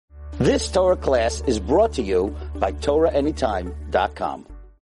This Torah class is brought to you by TorahAnytime.com.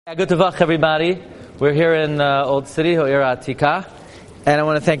 Good Tavach, everybody. We're here in Old City, Ho'er Atika, and I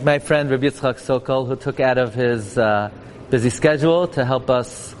want to thank my friend Rabbi Yitzchak Sokol, who took out of his busy schedule to help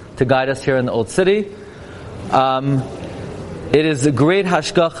us, to guide us here in the Old City. It is a great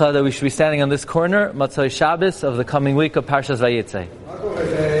hashgacha that we should be standing on this corner, Matzai Shabbos of the coming week of Parshas Vayetze.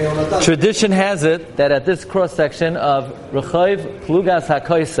 Tradition has it that at this cross section of Rechav Plugas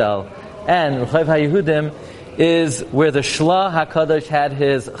HaKoisel and Rechav HaYehudim is where the Shlah HaKadosh had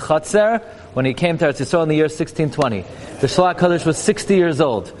his Chatzer when he came to Eretz Yisrael in the year 1620. The Shlah HaKadosh was 60 years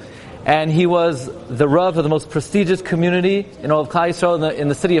old, and he was the Rav of the most prestigious community in all of Klal Yisrael in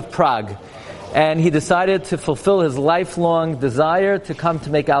the city of Prague. And he decided to fulfill his lifelong desire to come to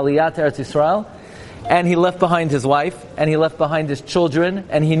make Aliyah to Eretz Yisrael. And he left behind his wife, and he left behind his children,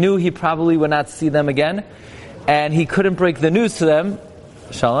 and he knew he probably would not see them again. And he couldn't break the news to them,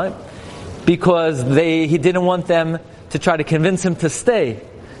 Shalom, because he didn't want them to try to convince him to stay.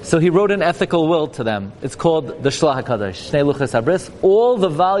 So he wrote an ethical will to them. It's called the Shlah HaKadosh, Shnei Luchos HaBris. All the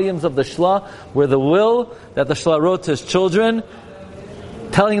volumes of the Shlah were the will that the Shlah wrote to his children,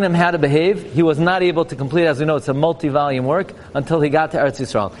 telling them how to behave. He was not able to complete, as we know, it's a multi-volume work, until he got to Eretz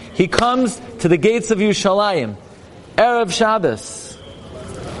Yisrael. He comes to the gates of Yerushalayim, Erev Shabbos.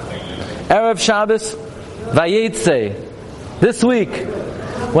 Erev Shabbos, Vayetze. This week,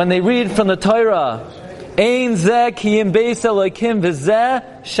 when they read from the Torah, Ein zeh kiyim beis Elokim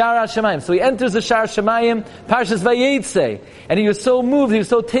v'zeh Shar HaShamayim. So he enters the Shar HaShamayim, Parshas Vayetze. And he was so moved, he was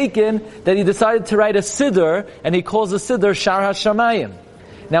so taken, that he decided to write a siddur, and he calls the siddur Shar HaShamayim.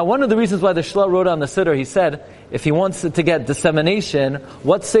 Now, one of the reasons why the Shlah wrote on the Siddur, he said, if he wants to get dissemination,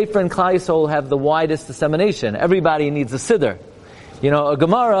 what Sefer in Klal Yisrael will have the widest dissemination? Everybody needs a Siddur. You know, a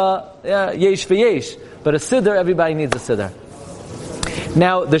Gemara, yesh v'yesh. But a Siddur, everybody needs a Siddur.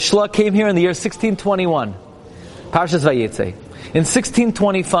 Now, the Shlah came here in the year 1621. Parshas Vayetze. In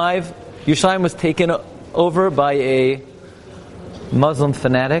 1625, Yerushalayim was taken over by a Muslim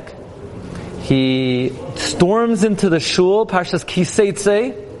fanatic. He storms into the shul, Parshas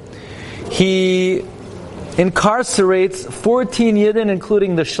Kiseitze. He incarcerates 14 Yidden,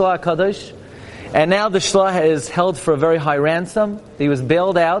 including the Shlah HaKadosh. And now the Shlah is held for a very high ransom. He was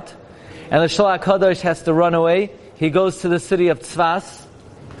bailed out. And the Shlah HaKadosh has to run away. He goes to the city of Tzfas,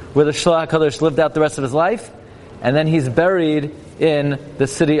 where the Shlah HaKadosh lived out the rest of his life. And then he's buried in the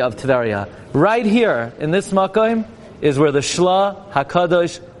city of Tveria. Right here, in this Makom, is where the Shlah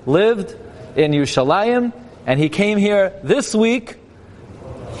HaKadosh lived, in Yerushalayim, and he came here this week,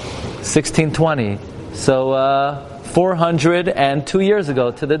 1620. So 402 years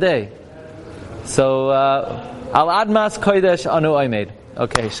ago to the day. So Al Admas Kodesh Anu Oimed.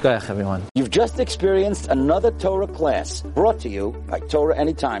 Okay, shkoyach everyone. You've just experienced another Torah class brought to you by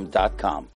TorahAnytime.com.